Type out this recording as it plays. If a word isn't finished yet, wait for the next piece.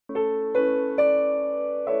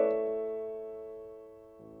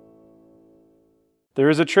There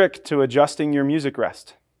is a trick to adjusting your music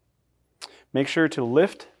rest. Make sure to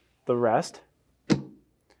lift the rest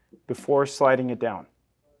before sliding it down.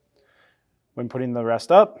 When putting the rest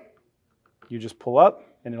up, you just pull up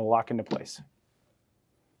and it'll lock into place.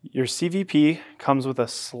 Your CVP comes with a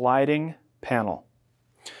sliding panel.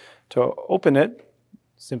 To open it,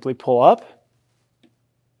 simply pull up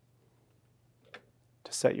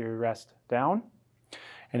to set your rest down,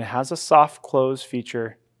 and it has a soft close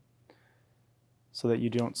feature so that you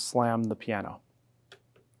don't slam the piano.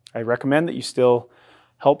 I recommend that you still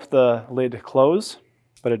help the lid close,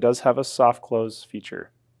 but it does have a soft close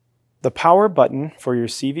feature. The power button for your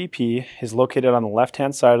CVP is located on the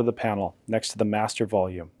left-hand side of the panel next to the master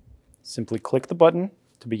volume. Simply click the button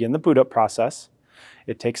to begin the boot up process.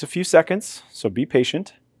 It takes a few seconds, so be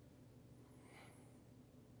patient.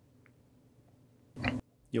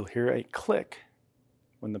 You'll hear a click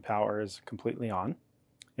when the power is completely on,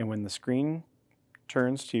 and when the screen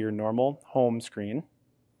turns to your normal home screen,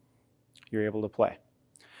 you're able to play.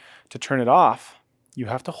 To turn it off, you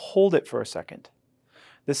have to hold it for a second.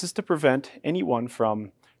 This is to prevent anyone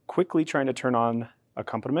from quickly trying to turn on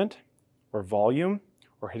accompaniment or volume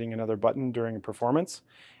or hitting another button during a performance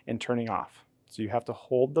and turning off. So you have to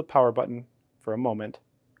hold the power button for a moment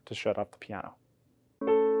to shut off the piano.